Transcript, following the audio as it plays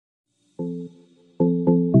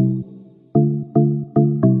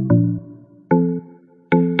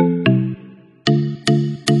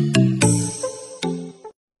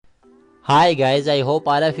Hi guys, I hope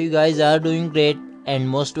all of you guys are doing great and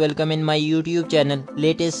most welcome in my YouTube channel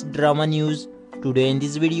latest drama news. Today in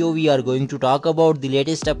this video we are going to talk about the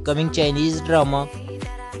latest upcoming Chinese drama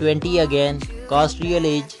 20 again cast real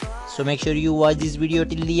age. So make sure you watch this video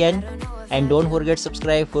till the end and don't forget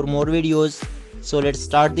subscribe for more videos. So let's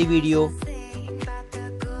start the video.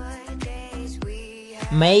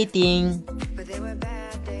 Mei Ting.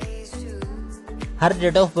 Her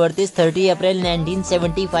date of birth is 30 April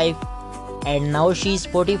 1975 and now she is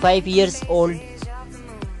 45 years old.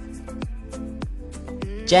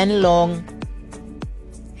 Chen Long.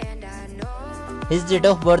 His date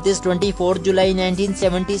of birth is 24 July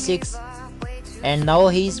 1976 and now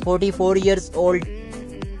he is 44 years old.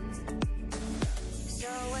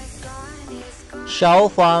 Shao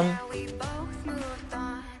Feng.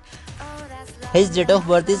 His date of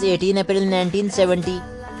birth is 18 April 1970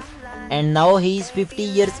 and now he is 50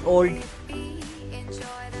 years old.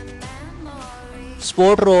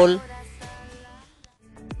 Sport role.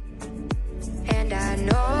 And I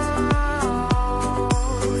know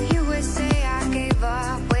you would say I gave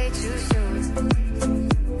up way too soon.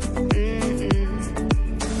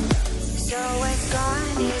 So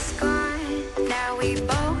it's gone, now we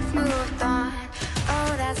both moved on.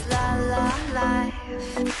 Oh, that's la la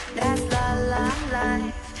life, that's la la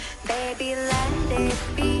life. Baby, let it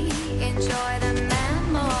be, enjoy the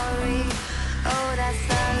memory. Oh, that's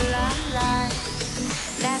la la life.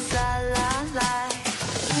 That's la la life.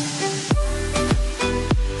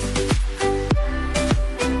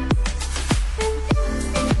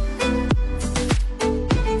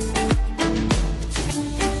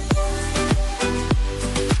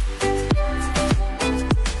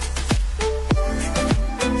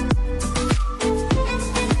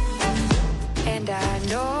 And I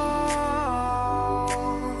know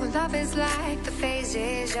love is like the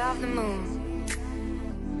phases of the moon.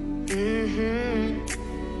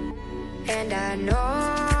 And I know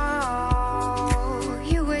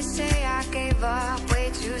you would say I gave up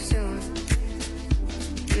way too soon.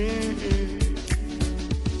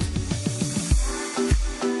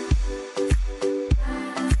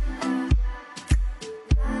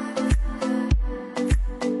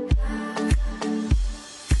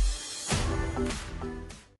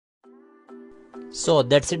 So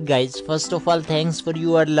that's it guys. First of all, thanks for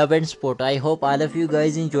your love and support. I hope all of you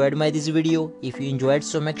guys enjoyed this video. If you enjoyed,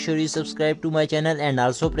 so make sure you subscribe to my channel and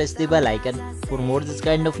also press the bell icon for more this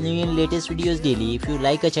kind of new and latest videos daily. If you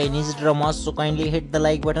like a Chinese drama, so kindly hit the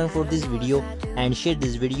like button for this video and share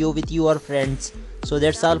this video with your friends. So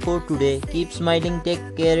that's all for today. Keep smiling,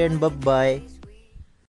 take care and bye bye.